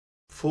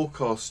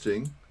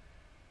forecasting,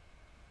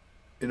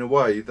 in a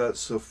way,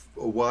 that's a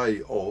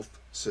way of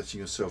setting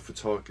yourself a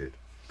target.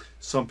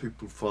 Some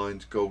people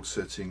find goal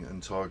setting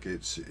and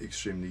targets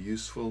extremely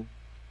useful.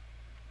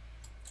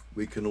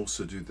 We can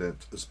also do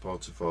that as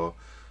part of our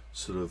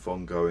sort of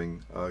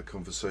ongoing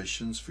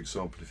conversations. For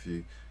example, if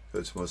you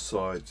go to my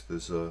site,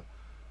 there's a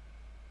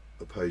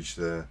page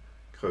there,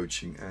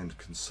 coaching and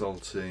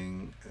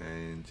consulting,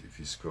 and if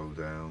you scroll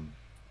down,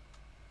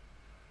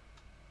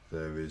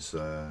 there is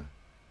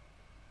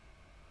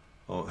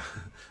oh,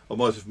 I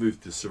might have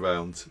moved this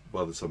around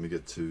by the time you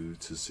get to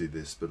see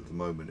this, but at the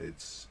moment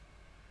it's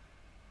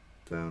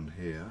down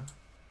here.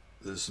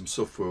 There's some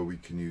software we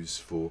can use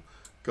for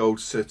goal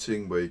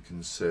setting, where you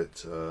can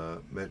set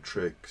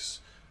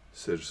metrics,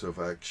 set yourself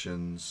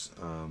actions,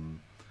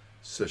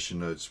 session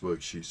notes,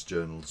 worksheets,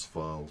 journals,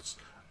 files,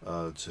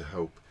 to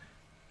help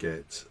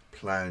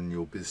plan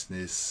your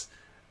business,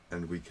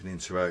 and we can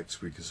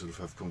interact, we can sort of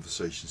have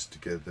conversations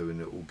together,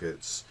 and it all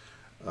gets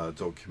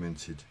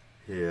documented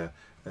here,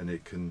 and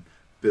it can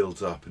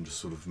build up into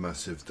sort of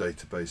massive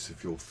database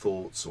of your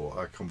thoughts or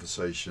our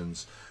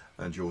conversations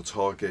and your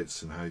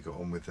targets and how you got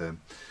on with them.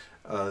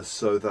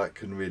 So that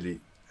can really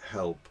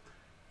help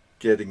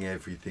getting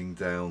everything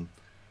down.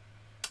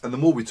 And the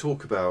more we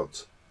talk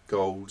about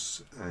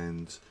goals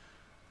and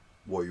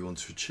what you want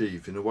to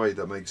achieve, in a way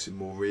that makes it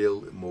more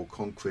real, more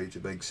concrete,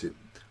 it makes it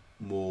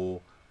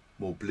more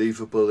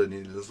believable, and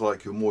it's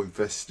like you're more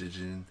invested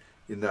in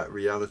that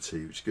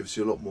reality, which gives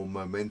you a lot more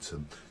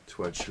momentum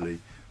to actually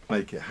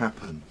make it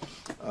happen.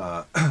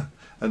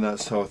 And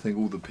that's how I think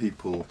all the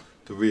people,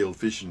 the real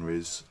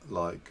visionaries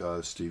like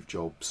Steve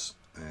Jobs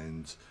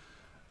and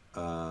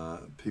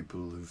Elon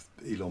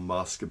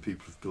Musk and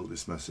people who've built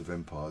this massive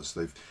empires,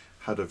 they've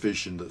had a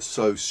vision that's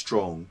so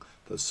strong,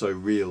 that's so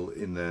real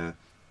in their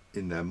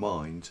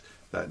mind,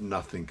 that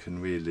nothing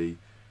can really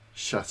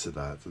shatter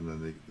that, and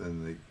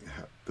then they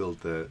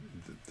build the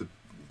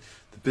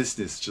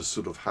business just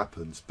sort of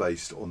happens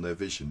based on their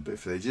vision. But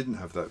if they didn't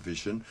have that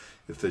vision,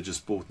 if they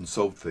just bought and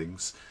sold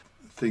things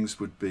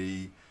would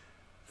be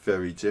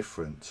very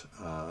different.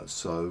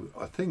 So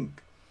I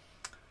think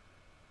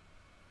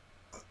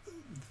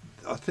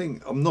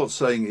I'm not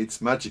saying it's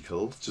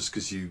magical just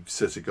because you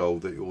set a goal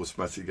that you're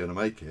automatically going to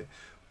make it,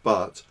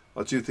 but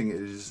I do think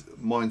it is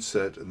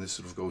mindset, and this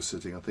sort of goal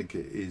setting, I think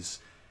it is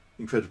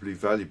incredibly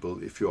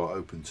valuable if you are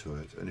open to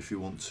it, and if you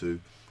want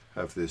to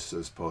have this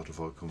as part of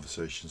our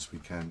conversations, we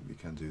can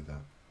do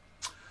that.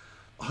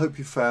 I hope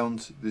you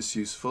found this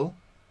useful.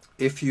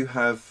 If you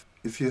have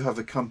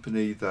a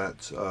company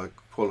that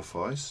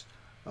qualifies,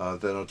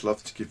 then I'd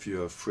love to give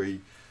you a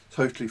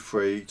totally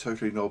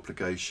no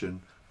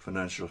obligation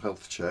financial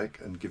health check,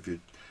 and give you,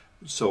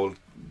 so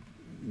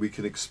we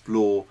can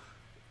explore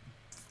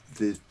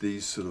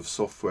these sort of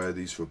software,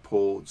 these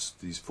reports,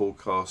 these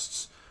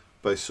forecasts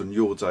based on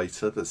your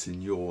data that's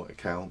in your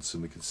accounts,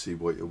 and we can see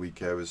what your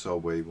weak areas are,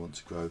 where you want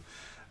to grow,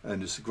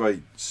 and it's a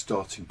great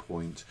starting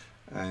point.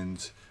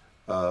 And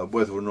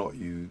whether or not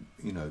you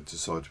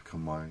decide to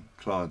become my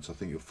client, I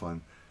think you'll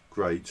find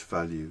great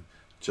value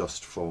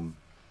just from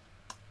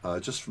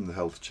the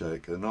health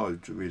check. And I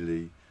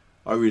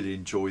really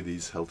enjoy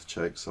these health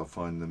checks. I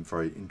find them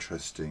very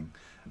interesting,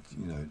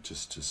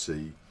 just to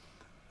see,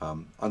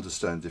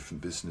 understand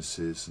different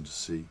businesses and to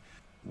see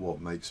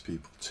what makes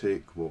people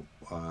tick,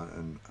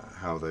 and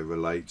how they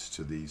relate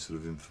to the sort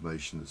of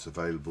information that's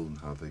available and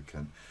how they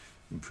can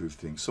improve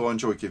things. So I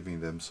enjoy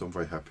giving them, so I'm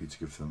very happy to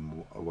give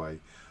them away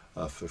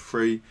for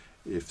free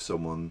if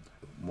someone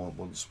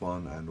wants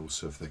one, and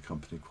also if their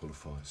company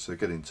qualifies. So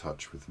get in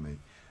touch with me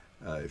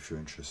if you're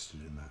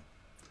interested in that.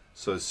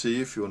 So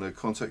see, if you want to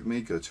contact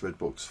me, go to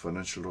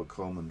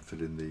redboxfinancial.com and fill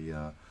in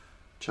the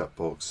chat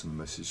box, and the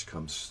message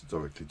comes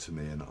directly to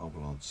me and I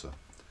will answer.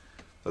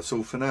 That's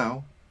all for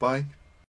now. Bye.